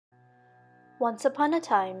Once upon a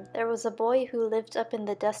time, there was a boy who lived up in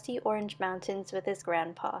the dusty Orange Mountains with his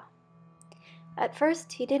grandpa. At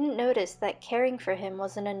first, he didn't notice that caring for him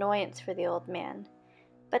was an annoyance for the old man,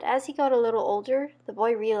 but as he got a little older, the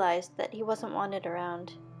boy realized that he wasn't wanted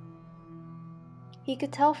around. He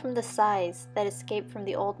could tell from the sighs that escaped from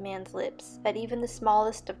the old man's lips at even the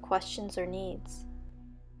smallest of questions or needs.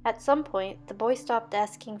 At some point, the boy stopped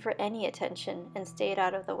asking for any attention and stayed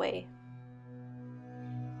out of the way.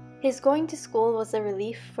 His going to school was a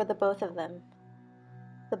relief for the both of them.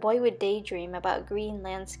 The boy would daydream about green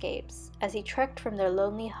landscapes as he trekked from their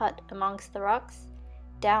lonely hut amongst the rocks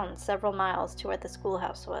down several miles to where the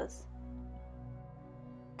schoolhouse was.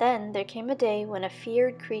 Then there came a day when a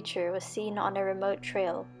feared creature was seen on a remote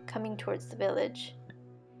trail coming towards the village.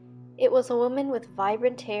 It was a woman with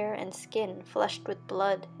vibrant hair and skin flushed with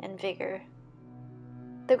blood and vigor.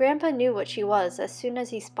 The grandpa knew what she was as soon as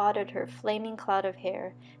he spotted her flaming cloud of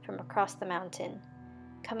hair from across the mountain,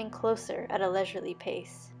 coming closer at a leisurely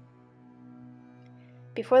pace.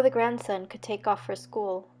 Before the grandson could take off for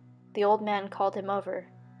school, the old man called him over.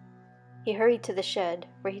 He hurried to the shed,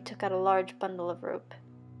 where he took out a large bundle of rope.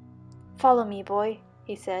 "Follow me, boy,"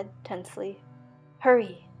 he said, tensely.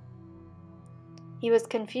 "Hurry!" He was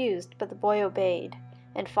confused, but the boy obeyed,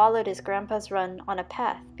 and followed his grandpa's run on a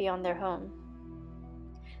path beyond their home.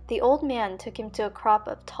 The old man took him to a crop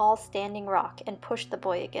of tall standing rock and pushed the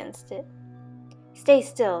boy against it. "Stay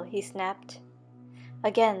still," he snapped.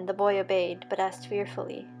 Again the boy obeyed, but asked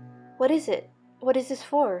fearfully, "What is it? What is this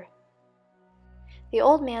for?" The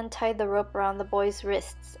old man tied the rope around the boy's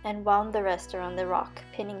wrists and wound the rest around the rock,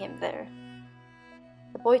 pinning him there.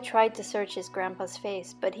 The boy tried to search his grandpa's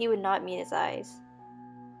face, but he would not meet his eyes.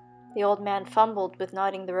 The old man fumbled with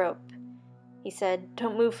knotting the rope. He said,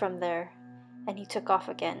 "Don't move from there," and he took off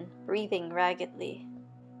again, breathing raggedly.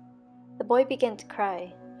 The boy began to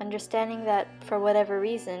cry, understanding that, for whatever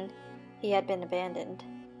reason, he had been abandoned.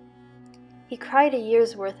 He cried a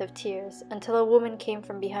year's worth of tears until a woman came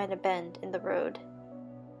from behind a bend in the road.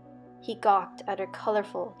 He gawked at her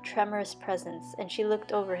colorful, tremorous presence, and she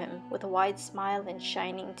looked over him with a wide smile and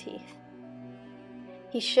shining teeth.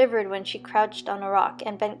 He shivered when she crouched on a rock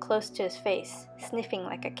and bent close to his face, sniffing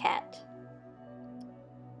like a cat.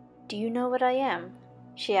 "Do you know what I am?"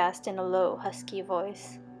 she asked in a low, husky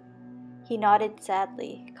voice. He nodded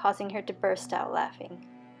sadly, causing her to burst out laughing.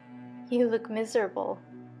 "You look miserable.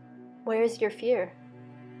 Where is your fear?"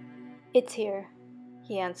 "It's here,"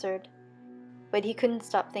 he answered, but he couldn't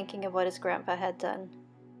stop thinking of what his grandpa had done.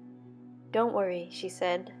 "Don't worry," she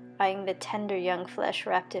said, eyeing the tender young flesh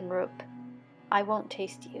wrapped in rope. "I won't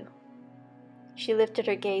taste you." She lifted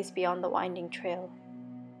her gaze beyond the winding trail.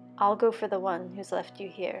 "I'll go for the one who's left you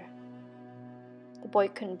here." The boy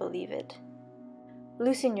couldn't believe it.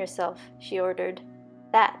 "Loosen yourself," she ordered.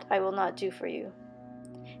 "That I will not do for you."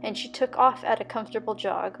 And she took off at a comfortable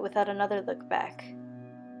jog without another look back.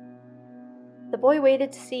 The boy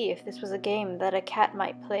waited to see if this was a game that a cat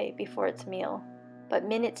might play before its meal, but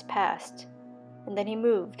minutes passed, and then he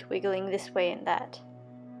moved, wiggling this way and that.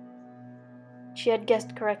 She had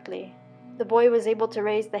guessed correctly. The boy was able to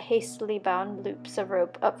raise the hastily bound loops of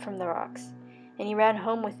rope up from the rocks, and he ran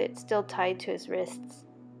home with it still tied to his wrists.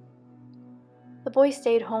 The boy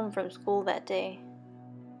stayed home from school that day.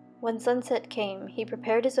 When sunset came, he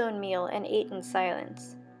prepared his own meal and ate in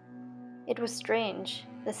silence. It was strange,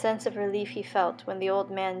 the sense of relief he felt when the old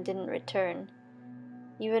man didn't return,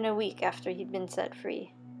 even a week after he'd been set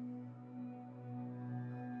free.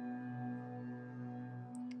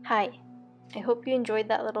 Hi, I hope you enjoyed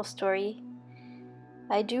that little story.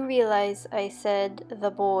 I do realize I said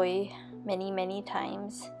the boy many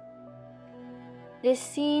times. This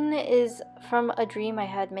scene is from a dream I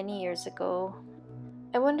had many years ago.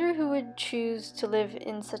 I wonder who would choose to live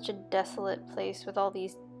in such a desolate place with all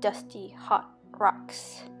these dusty, hot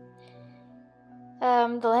rocks.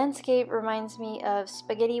 The landscape reminds me of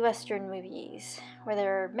spaghetti western movies, where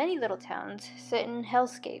there are many little towns set in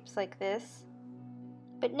hellscapes like this.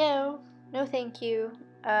 But no thank you.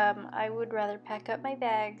 I would rather pack up my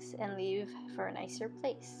bags and leave for a nicer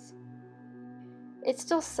place. It's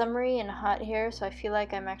still summery and hot here, so I feel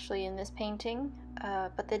like I'm actually in this painting,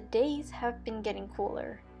 but the days have been getting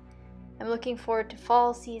cooler. I'm looking forward to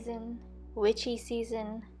fall season, witchy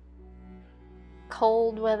season,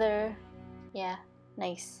 cold weather. Yeah,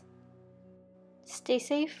 nice. Stay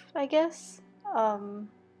safe, I guess. And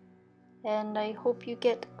I hope you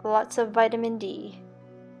get lots of vitamin D.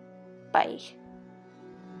 Bye.